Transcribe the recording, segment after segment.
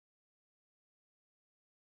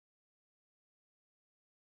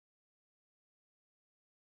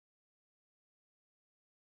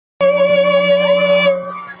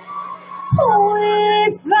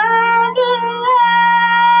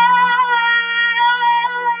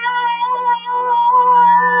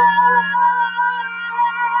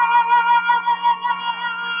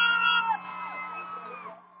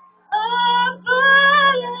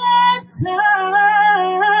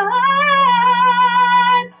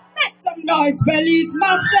voice, Belize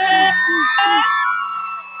massive.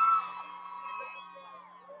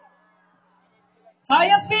 How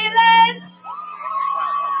you feeling?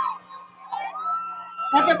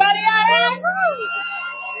 Everybody alright?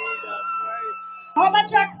 How much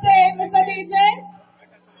track stay, Mr. DJ?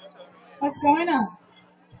 What's going on?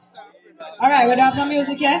 Alright, we don't have no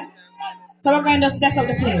music yet? So we're going to step up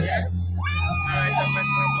the place.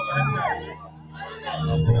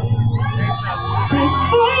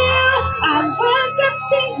 For you, I was a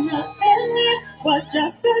singer, and it was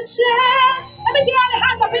just a shame. Let me see all the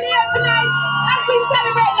hands up in the air tonight as we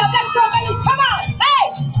celebrate love. Let's go, Belize. Come on, hey!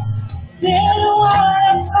 Didn't want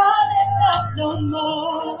to fall in love no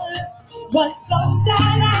more. Was so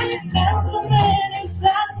sad I felt so many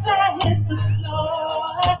times I hit the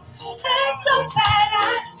floor. And so bad I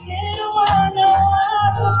didn't want no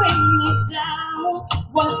one to bring me down.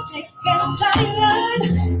 Was sick and tired,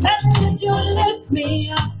 and did you lift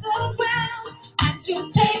me off the ground? And you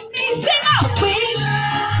take me down. We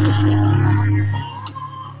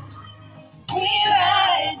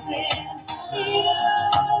rising, you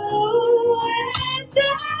and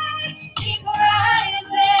I keep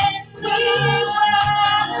rising.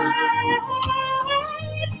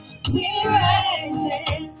 We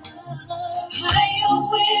rising, higher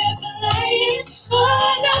we're flying,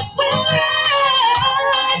 on up we're rising.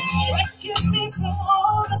 Rescue me from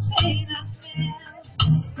all the pain I felt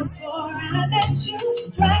before I let you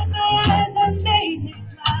dry my eyes and made me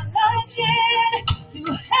smile again. You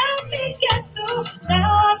helped me get through. Now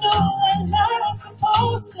I know what love's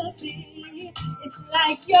supposed to be. It's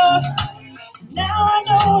like you're. Now I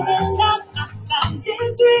know the love I found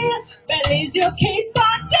is real. Belize, you keep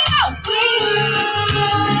on down.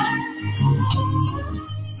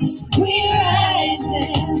 We're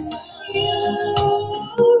rising. You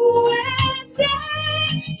and I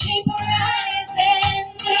keep rising.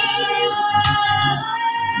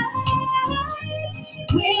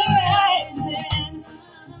 We're rising.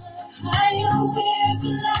 Higher we're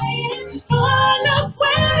flying. On up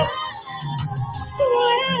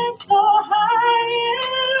we're so high.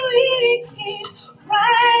 We keep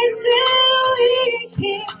rising. We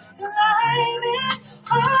keep climbing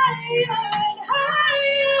higher and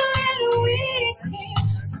higher. And we keep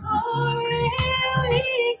soaring. We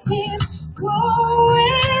keep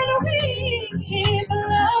growing. We keep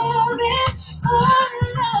loving. Our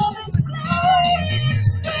love is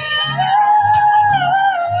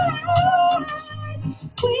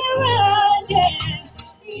we're rising,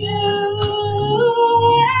 you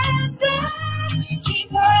and I keep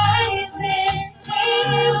rising.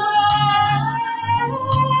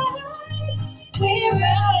 We're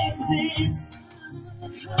rising,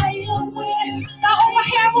 higher we're. Now over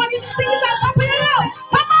here, I want you to sing it out top of your lungs.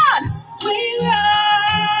 Come on, we're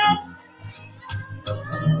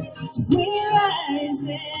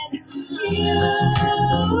rising, you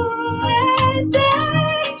and I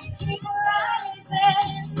keep rising.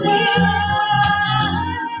 We're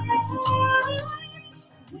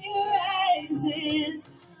rising,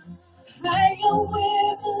 higher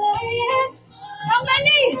we're flying. How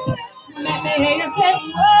many? Let me hear you say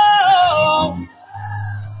whoa.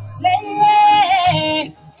 Say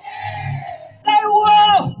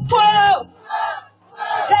whoa, whoa.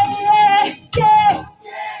 Say yeah.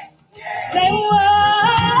 Say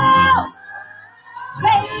whoa.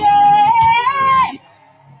 Say yeah.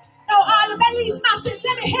 Now all the Belize masses,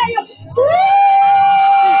 let me hear you. Woo!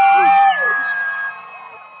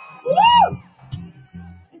 Woo!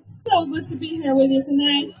 It's so good to be here with you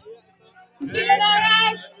tonight. You feeling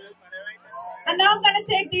alright? And now I'm gonna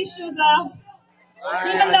take these shoes off.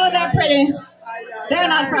 Even though they're pretty, they're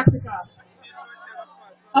not practical.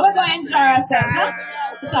 And we're gonna enjoy ourselves, huh?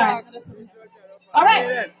 Sorry.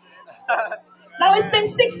 Alright. Now it's been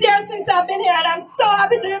 6 years since I've been here, and I'm so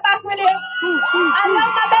happy to be back with you. I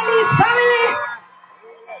love my Belize family.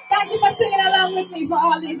 Thank you for singing along with me for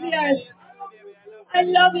all these years. I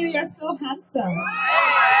love you. You're so handsome.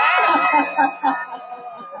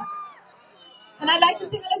 And I'd like to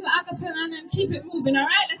sing a little acapella and then keep it moving. All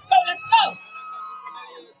right, let's go. Let's go.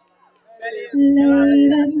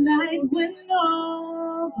 Late at night when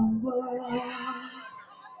all the world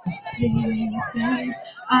is sleeping,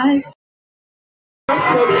 I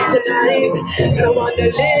tonight, and I want to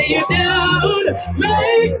lay you down,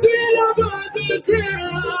 make sweet love on the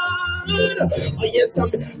ground. Oh yes, I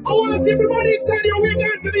want to see everybody tell you we're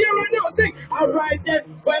going to the air right now. Sing, alright then,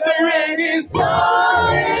 when the rain is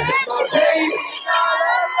falling, my baby,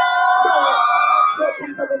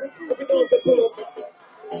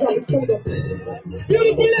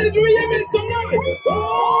 beautiful ladies, we make some noise. Oh,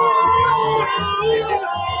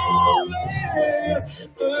 yeah.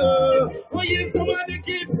 When you come on the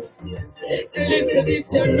keep, no,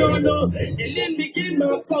 and then begin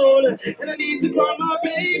my phone, and I need to call my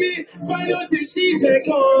baby, find out if she's back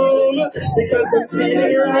home, because I'm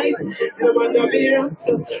feeling right, and I wanna be rocked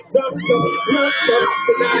up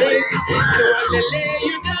tonight, and I wanna lay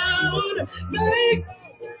you down, like.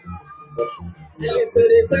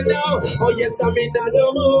 Listen now, oh yes, I'm in the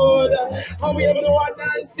mood. How we ever want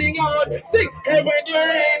to sing out, sing, and when the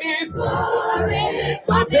rain is falling,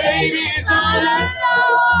 my baby is all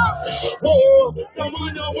alone. Oh, don't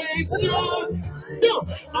wanna waste no,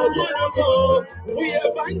 I wanna go. We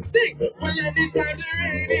have one stick, when anytime the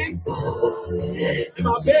rain is falling,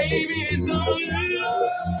 my baby is all alone.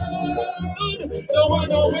 Don't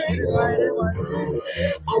wanna waste,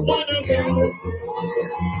 I wanna go.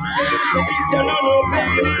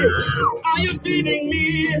 Are you feeding me?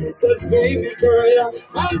 Cause baby girl,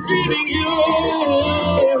 I'm feeding you.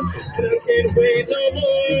 And I can't wait no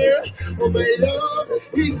more. Oh my love,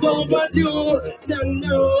 it's overdue. I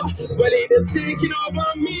know, but it is taking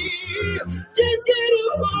over me. Can't get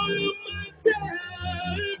a hold of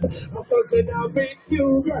myself. I'm fucking out with you.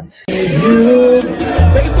 Take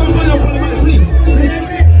some money up on the mic, please.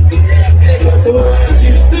 I want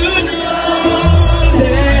you to know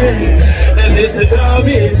that this love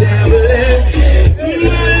is everlasting.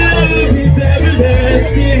 Love is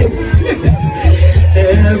everlasting.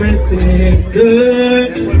 Every single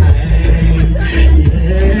time,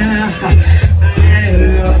 yeah.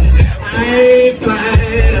 I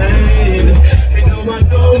find, I know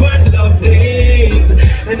what love means,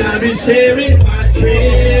 and I'll be sharing my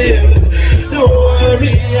dreams. Don't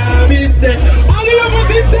worry, I'll be said. All the love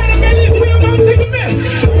is inside of me, this will not take me.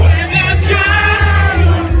 When the sky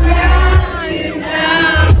is shining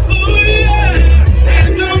down, oh yeah,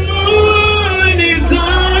 and the moon is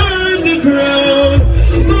on the ground,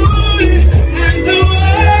 oh yeah, and the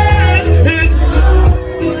world is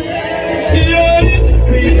yours,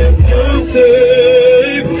 please, you're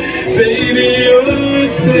safe, baby, you're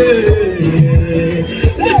safe.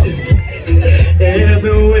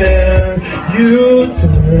 Everywhere you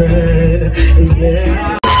turn,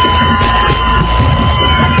 yeah.